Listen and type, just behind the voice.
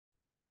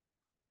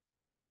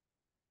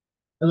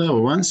Hello,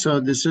 everyone. So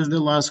this is the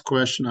last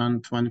question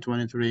on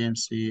 2023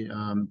 AMC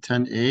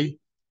 10A,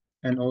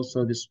 and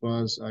also this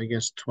was, I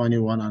guess,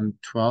 21 on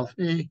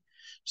 12A.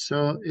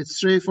 So it's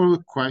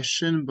straightforward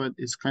question, but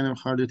it's kind of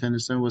hard to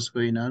understand what's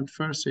going on.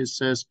 First, it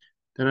says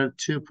there are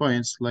 2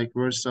 points like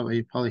versus of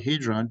a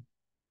polyhedron,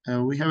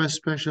 and we have a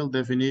special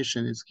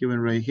definition. It's given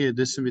right here.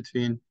 Distance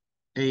between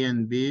A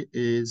and B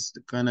is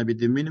gonna be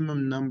the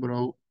minimum number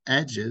of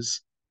edges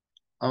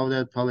of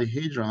that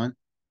polyhedron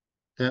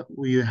that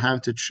you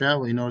have to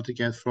travel in order to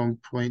get from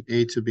point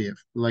A to B.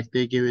 Like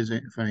they give us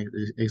an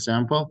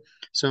example.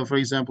 So for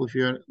example, if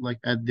you're like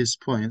at this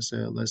point, so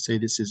let's say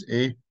this is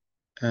A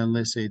and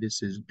let's say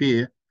this is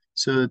B.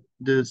 So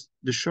the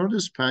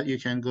shortest path you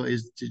can go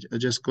is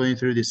just going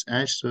through this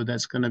edge. So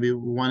that's going to be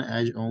one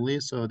edge only.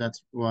 So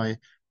that's why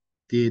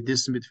the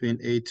distance between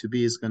A to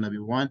B is going to be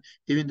one,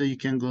 even though you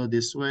can go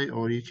this way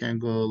or you can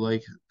go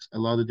like a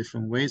lot of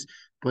different ways,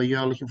 but you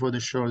are looking for the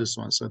shortest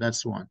one. So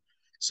that's one.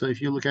 So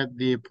if you look at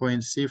the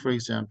point C, for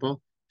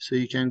example, so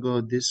you can go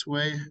this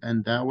way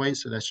and that way.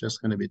 So that's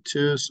just going to be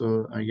two.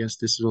 So I guess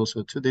this is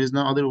also two. There's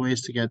no other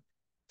ways to get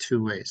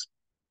two ways.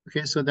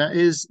 Okay, so that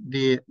is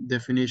the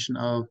definition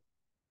of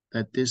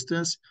that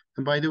distance.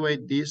 And by the way,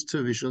 these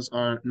two visuals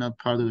are not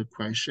part of the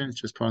question. It's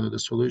just part of the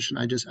solution.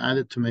 I just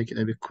added to make it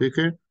a bit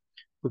quicker.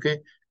 Okay,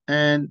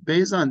 and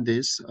based on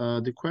this,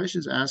 the question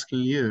is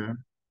asking you,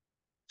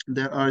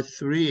 there are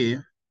three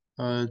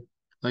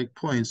like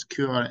points,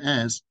 Q, R,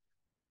 S,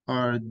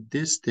 are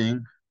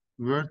distinct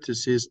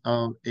vertices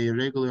of a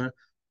regular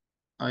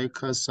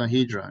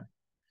icosahedron.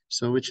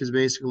 So which is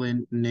basically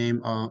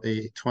name of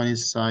a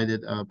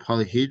 20-sided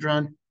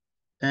polyhedron.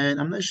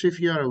 And I'm not sure if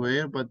you are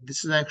aware, but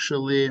this is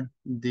actually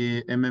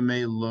the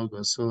MMA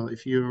logo. So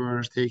if you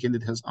were taking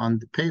it as on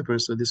the paper,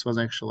 so this was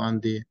actually on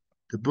the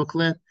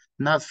booklet,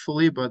 not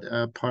fully, but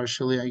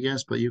partially, I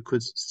guess, but you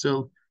could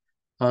still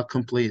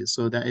complete it.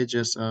 So that is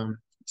just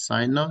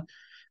side note.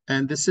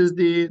 And this is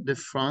the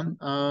front,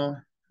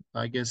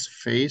 I guess,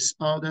 face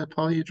of the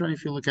polyhedron.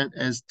 If you look at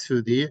as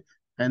 2D,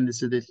 and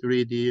this is the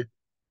 3D,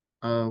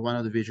 one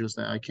of the visuals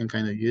that I can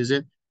kind of use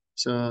it.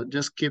 So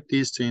just keep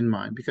these two in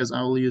mind because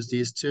I will use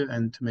these two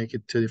and to make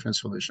it two different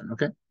solution.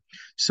 Okay.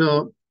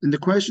 So in the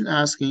question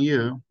asking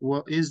you,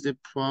 what is the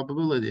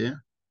probability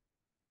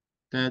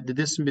that the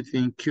distance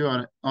between Q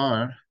and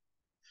R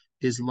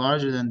is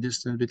larger than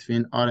distance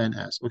between R and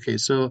S? Okay.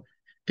 So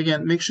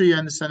again, make sure you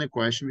understand the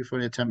question before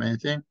you attempt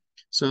anything.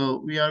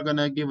 So we are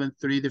gonna given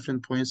three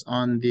different points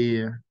on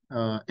the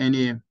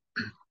any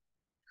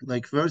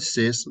like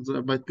vertices.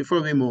 But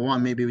before we move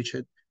on, maybe we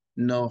should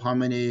know how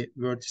many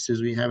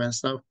vertices we have and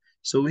stuff.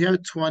 So we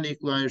have 20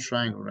 equilateral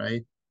triangle,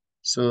 right?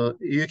 So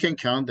you can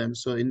count them.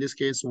 So in this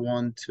case,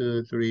 1,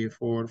 2, 3,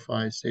 4,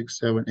 5, 6,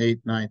 7, 8,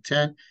 9,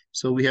 10.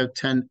 So we have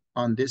 10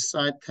 on this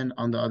side, 10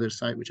 on the other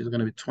side, which is going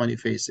to be 20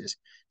 faces.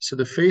 So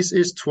the face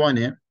is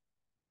 20.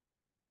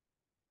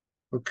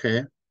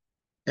 Okay.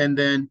 And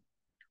then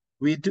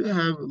we do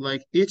have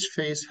like each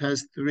face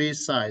has three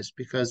sides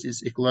because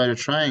it's equilateral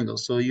triangle.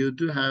 So you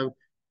do have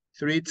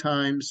three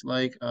times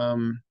like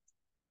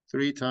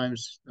 3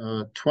 times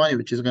 20,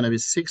 which is going to be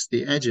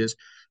 60 edges.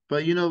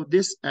 But you know,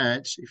 this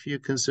edge, if you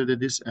consider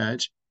this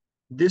edge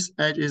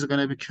is going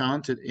to be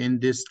counted in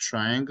this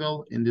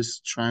triangle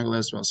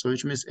as well. So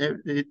which means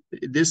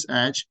this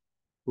edge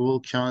will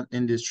count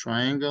in this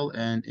triangle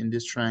and in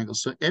this triangle.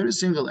 So every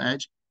single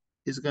edge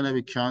is going to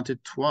be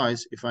counted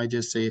twice if I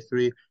just say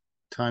 3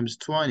 times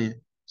 20.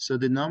 So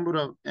the number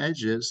of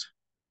edges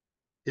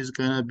is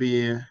going to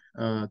be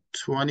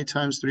 20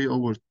 times 3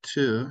 over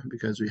 2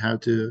 because we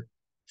have to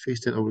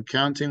fix that over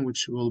counting,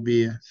 which will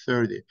be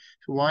 30.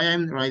 So why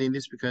I'm writing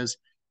this? Because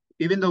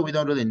even though we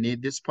don't really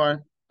need this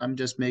part, I'm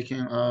just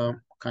making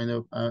a kind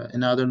of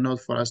another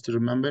note for us to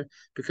remember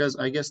because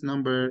I guess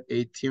number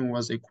 18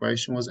 was a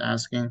question was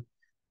asking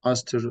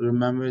us to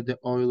remember the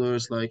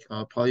Euler's like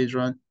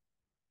polyhedron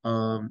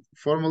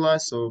formula.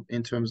 So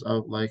in terms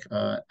of like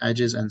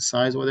edges and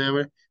size,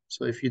 whatever.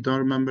 So if you don't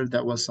remember,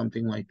 that was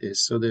something like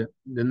this. So the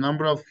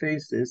number of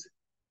faces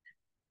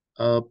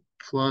uh,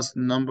 plus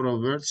number of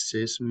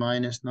vertices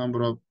minus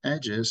number of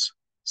edges.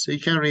 So you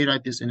can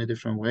rewrite this in a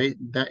different way.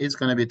 That is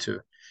going to be 2.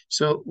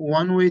 So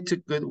one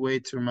good way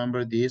to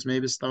remember these,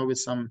 maybe start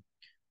with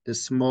the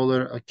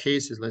smaller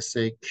cases, let's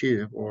say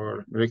cube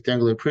or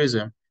rectangular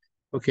prism.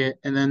 Okay,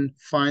 and then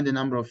find the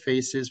number of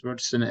faces,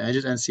 vertices, and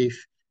edges and see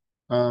if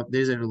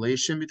there's a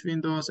relation between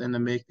those and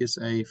then make this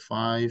a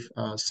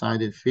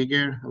 5-sided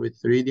figure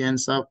with 3D and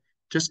stuff.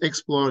 Just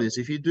explore this.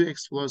 If you do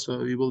explore,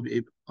 so you will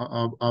be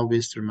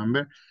obvious to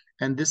remember.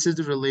 And this is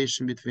the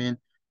relation between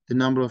the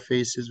number of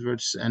faces,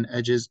 vertices, and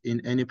edges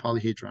in any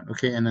polyhedron.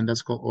 Okay, and then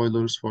that's called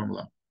Euler's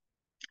formula.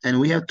 And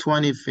we have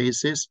 20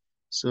 faces.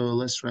 So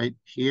let's write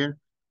here.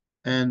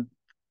 And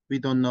we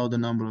don't know the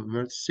number of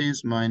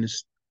vertices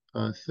minus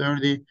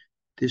 30.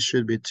 This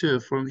should be 2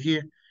 from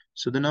here.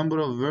 So the number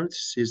of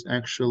vertices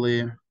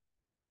actually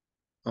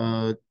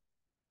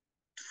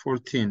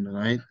 14,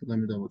 right? Let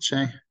me double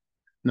check.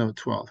 No,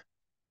 12.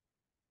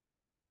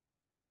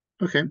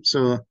 Okay,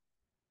 so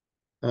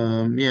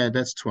Yeah,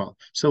 that's 12.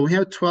 So we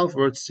have 12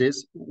 vertices.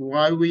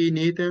 Why we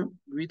need them?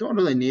 We don't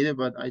really need it,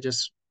 but I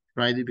just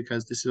write it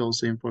because this is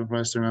also important for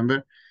us to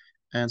remember.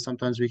 And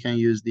sometimes we can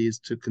use these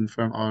to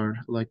confirm our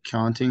like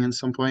counting at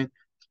some point.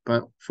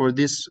 But for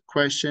this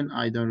question,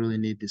 I don't really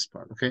need this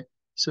part, okay?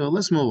 So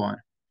let's move on.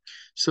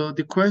 So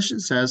the question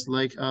says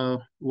like,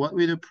 what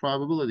will the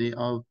probability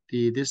of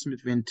the distance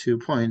between 2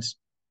 points,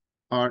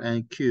 R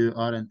and Q,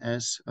 R and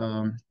S,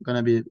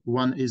 gonna be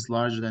one is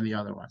larger than the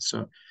other one.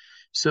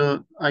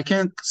 So I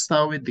can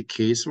start with the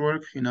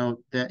casework,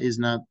 that is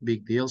not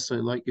big deal. So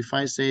like if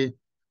I say,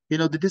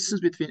 the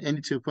distance between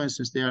any 2 points,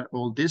 since they are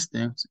all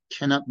distinct,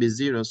 cannot be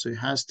zero. So it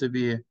has to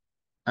be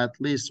at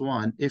least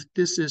one. If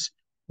this is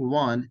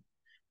one,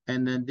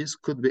 and then this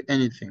could be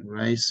anything,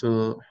 right?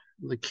 So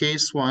the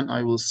case one,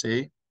 I will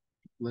say,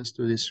 let's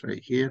do this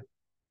right here.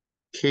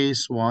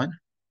 Case one,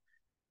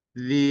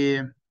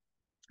 the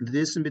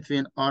distance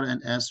between R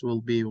and S will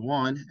be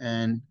 1,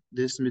 and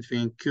distance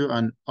between Q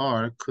and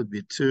R could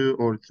be 2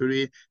 or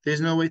 3.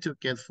 There's no way to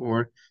get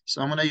 4.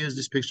 So I'm going to use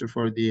this picture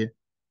for the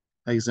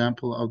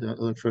example of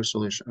the first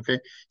solution, okay?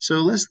 So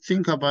let's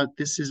think about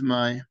let's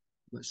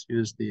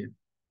use the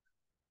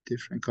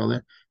different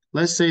color.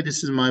 Let's say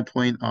this is my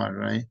point R,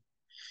 right?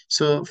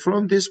 So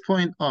from this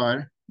point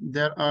R,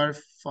 there are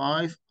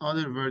 5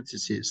 other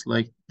vertices,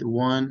 like the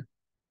 1,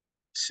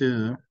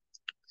 2,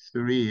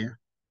 3,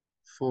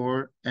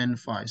 4, and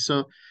 5.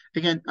 So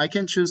again, I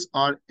can choose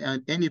R at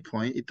any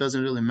point. It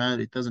doesn't really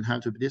matter. It doesn't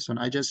have to be this one.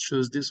 I just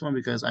choose this one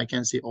because I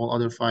can see all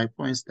other 5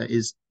 points that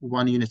is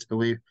 1 unit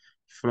away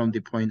from the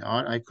point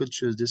R. I could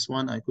choose this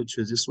one. I could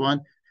choose this one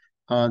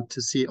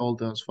to see all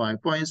those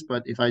 5 points.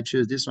 But if I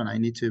choose this one, I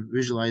need to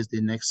visualize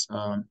the next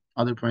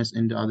other points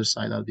in the other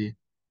side of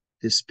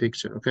this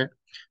picture, okay?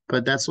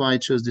 But that's why I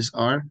chose this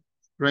R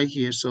right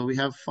here. So we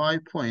have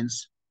 5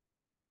 points,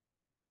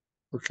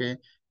 okay?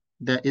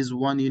 That is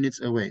 1 unit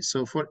away.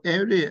 So for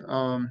every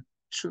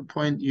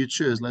point you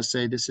choose, let's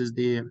say this is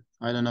the,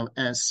 I don't know,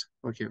 S,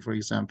 okay, for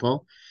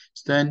example,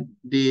 then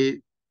the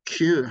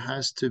Q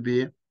has to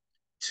be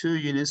 2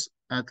 units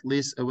at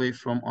least away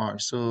from R.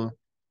 So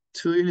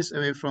 2 units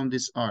away from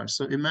this R.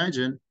 So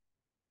imagine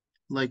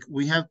like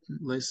we have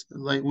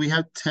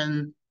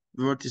 10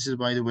 vertices,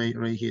 by the way,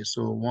 right here.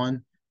 So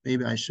one,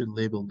 maybe I should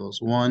label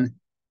those. 1,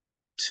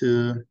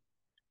 2,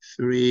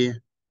 3,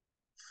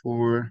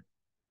 4,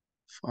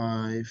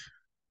 5,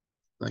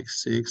 like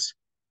 6,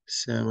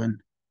 7,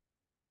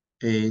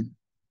 8,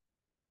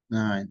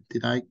 9.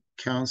 Did I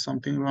count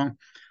something wrong?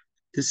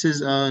 This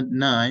is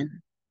 9.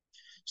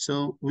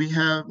 So we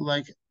have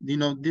like,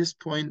 this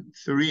point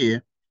 3,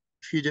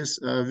 if you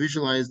just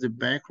visualize the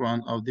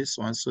background of this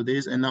one, so there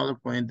is another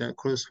point that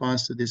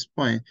corresponds to this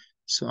point.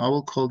 So I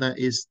will call that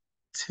is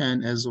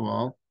 10 as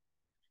well,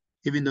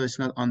 even though it's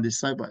not on this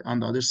side, but on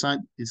the other side,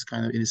 it's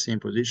kind of in the same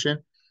position.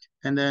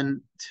 And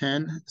then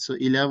 10, so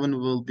 11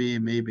 will be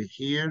maybe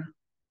here,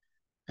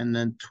 and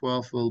then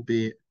 12 will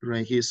be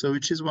right here. So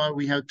which is why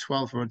we have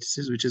 12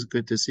 vertices, which is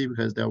good to see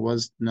because there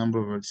was number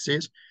of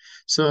vertices.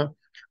 So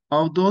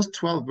of those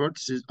 12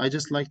 vertices, I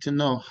just like to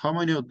know how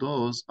many of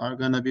those are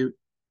going to be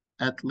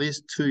at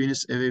least 2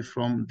 units away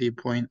from the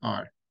point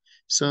R.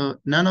 So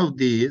none of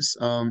these,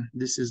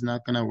 this is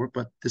not going to work,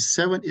 but the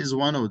 7 is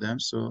one of them.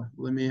 So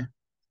let me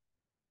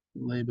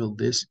label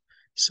this.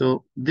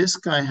 So this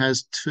guy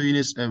has 2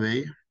 units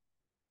away.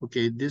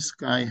 Okay, this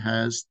guy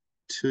has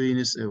 2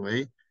 units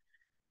away.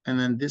 And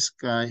then this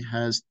guy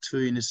has 2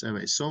 units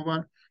away. So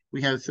what?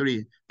 We have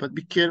 3. But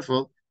be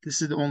careful,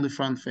 this is the only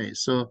front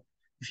face. So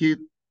if you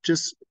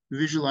just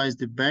visualize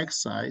the back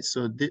side,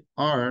 so the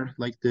R,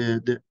 like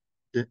the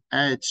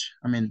edge,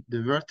 I mean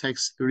the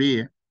vertex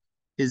 3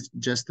 is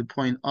just the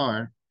point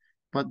R,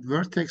 but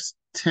vertex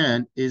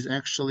 10 is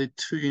actually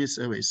 2 units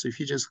away. So if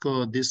you just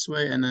go this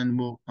way and then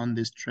move on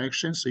this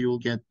direction, so you will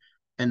get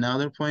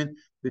another point,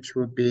 which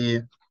would be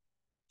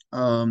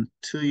 2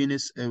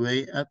 units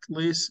away at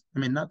least. I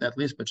mean, not at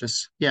least, but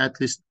just, yeah, at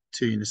least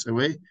 2 units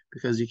away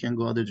because you can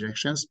go other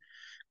directions.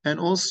 And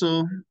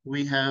also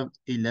we have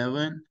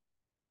 11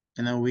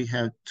 and then we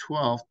have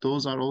 12.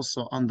 Those are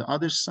also on the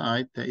other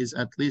side that is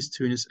at least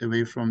 2 units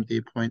away from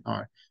the point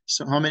R.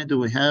 So how many do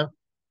we have?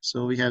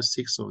 So we have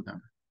 6 of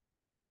them.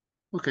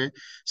 Okay,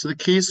 so the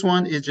case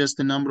one is just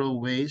the number of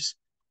ways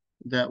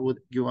that would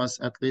give us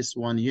at least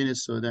 1 unit.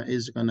 So that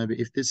is going to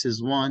be, if this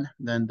is 1,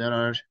 then there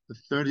are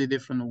 30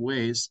 different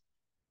ways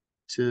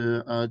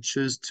to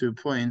choose 2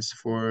 points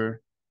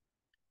for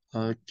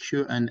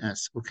Q and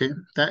S. Okay,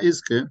 that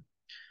is good.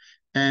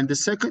 And the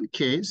second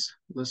case,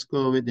 let's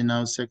go with the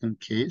now second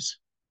case.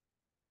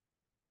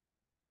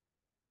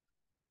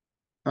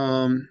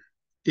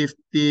 If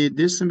the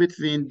distance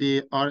between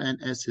the R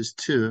and S is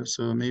 2,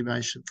 so maybe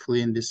I should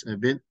clean this a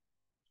bit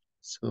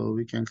so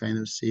we can kind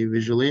of see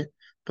visually.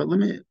 But let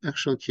me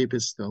actually keep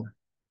it still.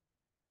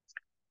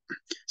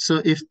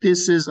 So if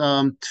this is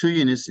 2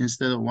 units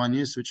instead of 1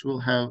 unit, which will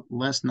have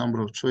less number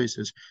of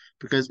choices,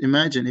 because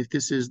imagine if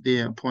this is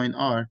the point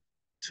R,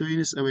 2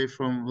 units away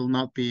from will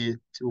not be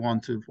 2,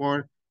 1, 2,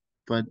 4,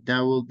 but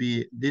that will be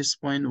this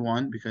point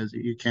 1 because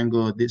you can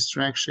go this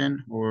direction,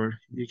 or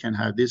you can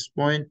have this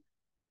point,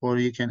 or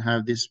you can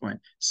have this point.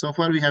 So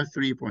far we have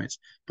 3 points,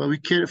 but be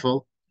careful.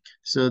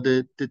 So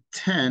the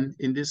 10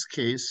 in this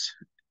case,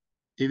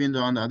 even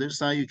though on the other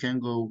side you can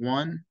go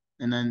 1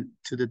 and then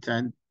to the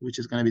 10, which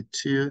is going to be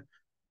 2,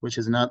 which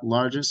is not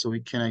larger, so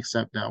we can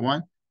accept that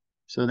one.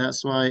 So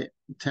that's why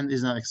 10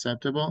 is not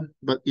acceptable,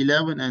 but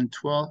 11 and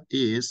 12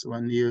 is.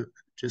 When you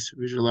just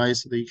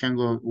visualize that you can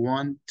go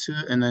 1, 2,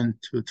 and then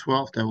to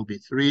 12, that will be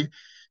 3.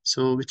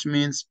 So which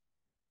means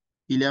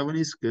 11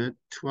 is good,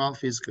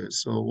 12 is good.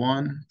 So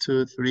 1,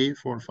 2, 3,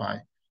 4, 5.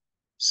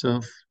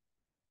 So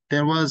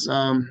there was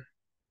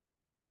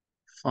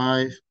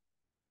 5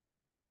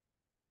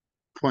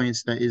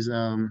 points that is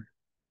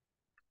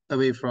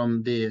away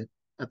from the,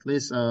 at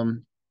least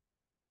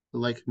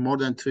like more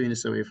than 2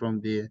 units away from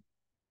the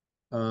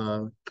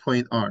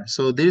point R.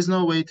 So there is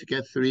no way to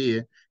get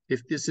 3.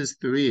 If this is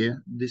 3,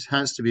 this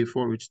has to be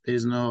 4, which there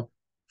is no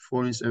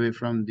 4 units away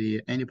from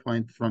the any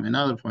point from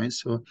another point.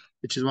 So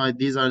which is why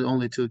these are the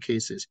only 2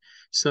 cases.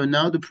 So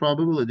now the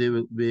probability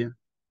will be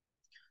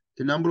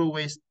the number of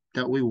ways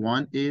that we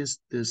want is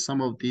the sum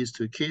of these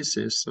 2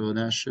 cases. So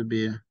that should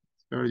be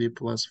 30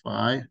 plus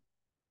 5.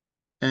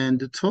 And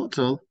the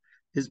total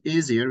is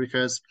easier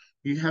because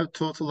you have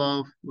total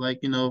of,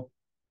 like, 12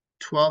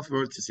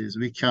 vertices.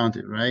 We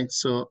counted, right?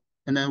 So,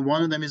 and then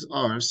one of them is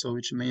R, so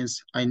which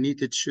means I need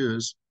to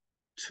choose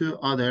 2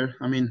 other,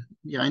 I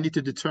need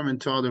to determine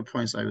 2 other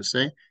points, I would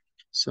say.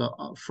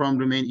 So from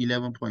remain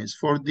 11 points.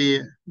 For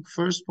the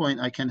first point,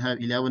 I can have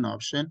 11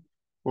 option.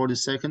 For the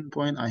second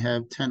point, I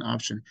have 10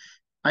 option.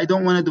 I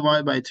don't want to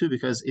divide by 2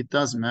 because it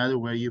doesn't matter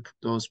where you put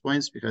those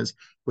points, because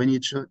when you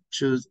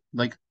choose,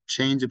 like,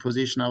 change the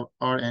position of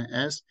R and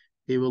S,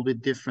 it will be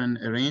different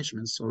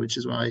arrangements. So which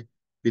is why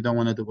we don't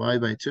want to divide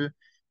by 2.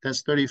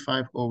 That's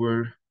 35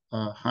 over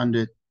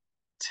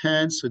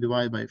 110. So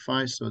divide by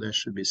 5. So that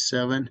should be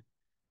 7.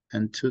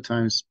 And 2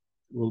 times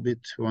will be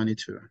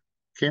 22.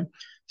 Okay.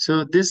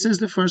 So this is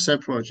the first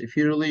approach. If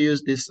you really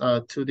use this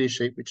 2D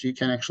shape, which you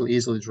can actually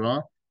easily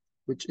draw,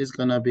 which is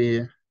going to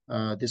be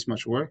this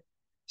much work.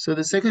 So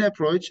the second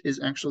approach is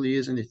actually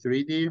using the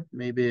 3D.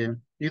 Maybe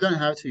you don't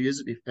have to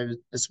use it,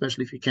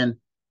 especially if you can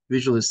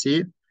visually see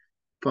it.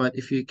 But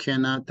if you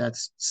cannot,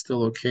 that's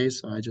still okay.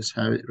 So I just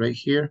have it right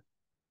here.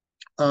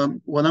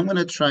 What I'm going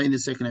to try in the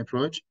second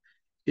approach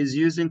is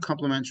using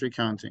complementary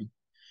counting.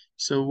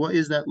 So what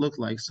does that look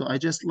like? So I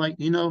just, like,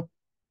 the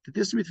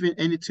distance between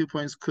any 2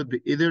 points could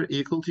be either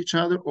equal to each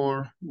other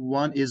or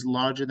one is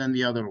larger than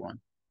the other one.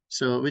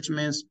 So which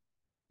means,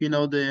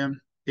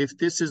 if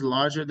this is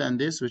larger than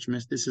this, which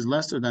means this is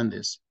lesser than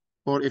this.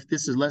 Or if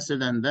this is lesser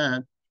than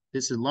that,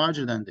 this is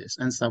larger than this,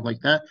 and stuff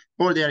like that.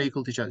 Or they are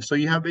equal to each other. So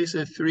you have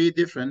basically 3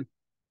 different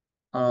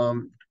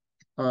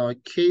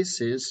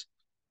cases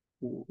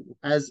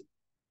as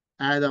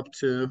add up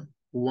to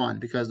 1,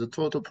 because the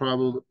total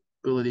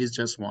probability is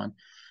just 1.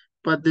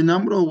 But the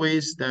number of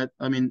ways that,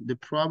 the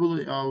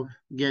probability of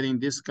getting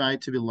this guy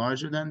to be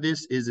larger than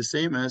this is the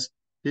same as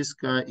this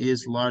guy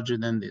is larger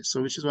than this.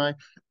 So which is why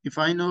if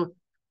I know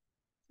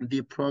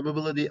the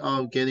probability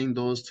of getting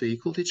those 2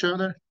 equal to each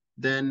other,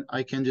 then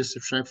I can just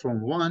subtract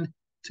from 1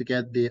 to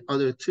get the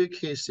other 2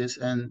 cases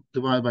and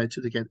divide by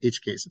 2 to get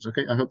each cases.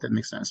 Okay, I hope that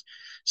makes sense.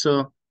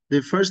 So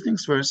the first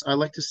things first, I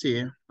like to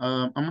see,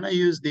 I'm going to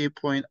use the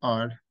point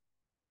R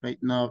right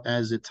now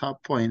as the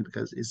top point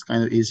because it's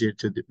kind of easier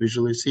to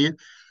visually see it.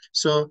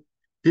 So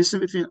this is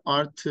between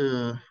R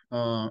to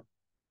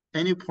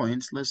any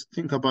points. Let's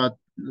think about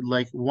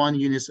like 1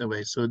 unit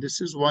away. So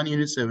this is 1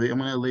 unit away. I'm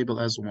going to label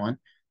as 1.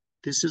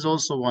 This is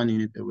also 1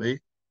 unit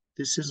away.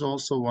 This is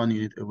also 1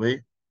 unit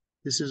away.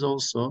 This is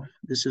also.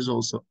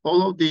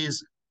 All of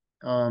these,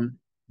 the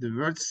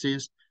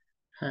vertices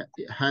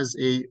has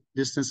a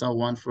distance of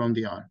 1 from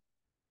the R.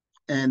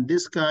 And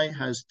this guy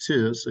has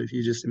 2. So if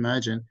you just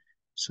imagine,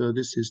 so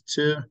this is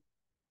 2,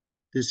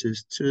 this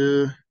is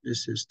 2,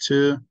 this is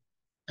 2,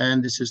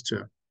 and this is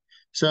 2.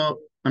 So,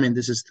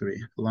 this is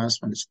 3. The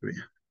last one is 3.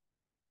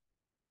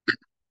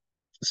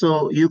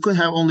 So you could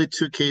have only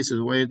 2 cases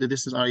where the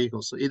distance are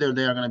equal. So either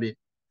they are going to be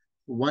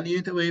 1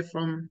 unit away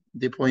from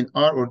the point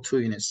R or 2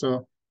 units.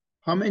 So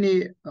how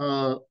many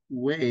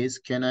ways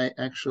can I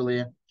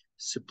actually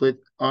split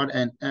R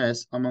and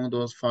S among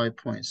those 5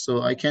 points?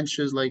 So I can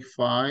choose like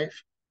 5,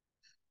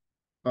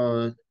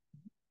 one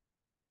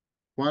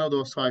of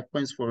those 5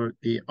 points for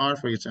the R,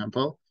 for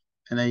example,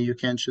 and then you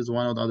can choose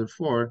one of the other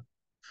 4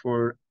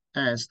 for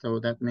S. So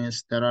that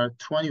means there are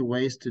 20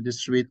 ways to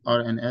distribute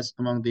R and S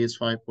among these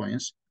 5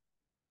 points.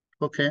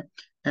 Okay,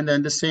 and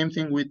then the same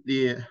thing with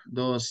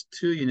those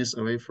 2 units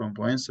away from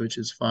points, which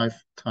is 5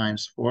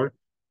 times 4,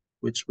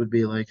 which would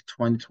be like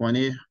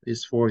 20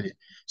 is 40.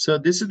 So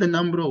this is the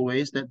number of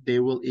ways that they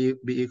will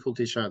be equal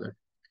to each other.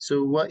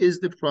 So what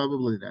is the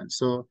probability then?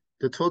 So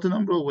the total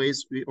number of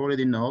ways we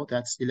already know,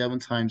 that's 11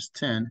 times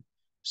 10.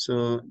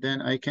 So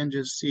then I can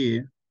just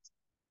see,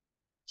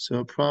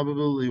 so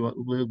probably what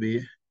will be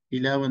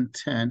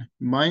 1110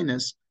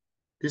 minus,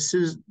 this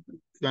is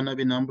gonna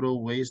be number of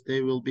ways they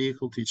will be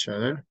equal to each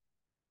other.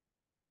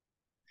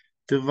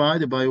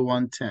 divided by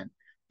 110.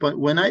 But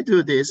when I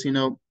do this,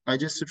 I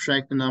just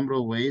subtract the number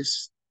of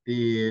ways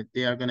they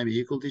are going to be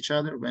equal to each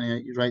other when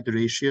I write the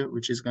ratio,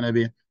 which is going to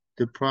be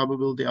the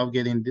probability of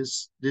getting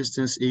this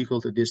distance equal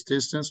to this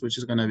distance, which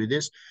is going to be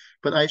this.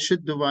 But I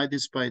should divide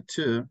this by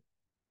 2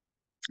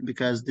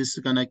 because this is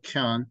going to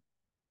count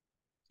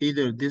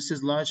either this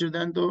is larger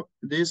than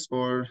this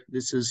or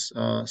this is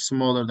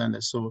smaller than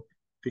this. So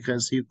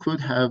because you could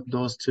have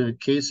those two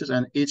cases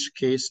and each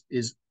case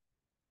is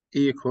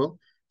equal.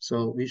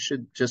 So we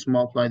should just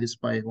multiply this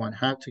by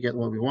 1/2 to get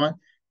what we want.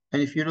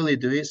 And if you really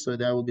do it, so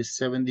that will be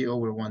 70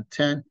 over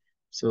 110.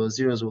 So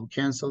zeros will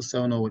cancel,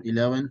 7 over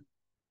 11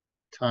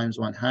 times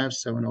 1/2,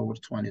 7 over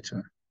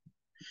 22.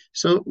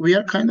 So we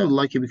are kind of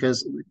lucky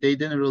because they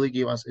didn't really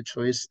give us a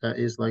choice that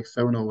is like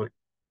 7 over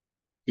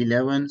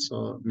 11.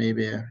 So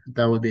maybe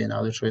that would be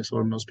another choice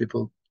for most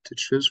people to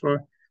choose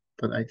for.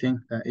 But I think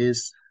that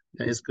is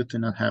good to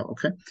not have.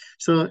 Okay.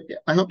 So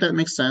I hope that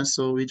makes sense.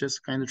 So we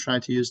just kind of try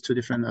to use two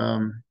different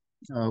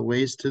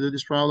ways to do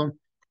this problem.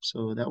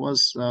 So that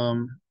was,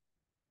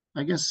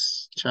 I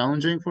guess,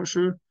 challenging for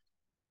sure.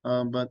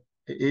 But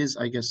it is,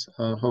 I guess,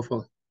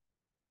 hopefully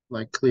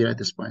like clear at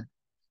this point.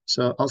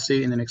 So I'll see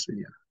you in the next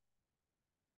video.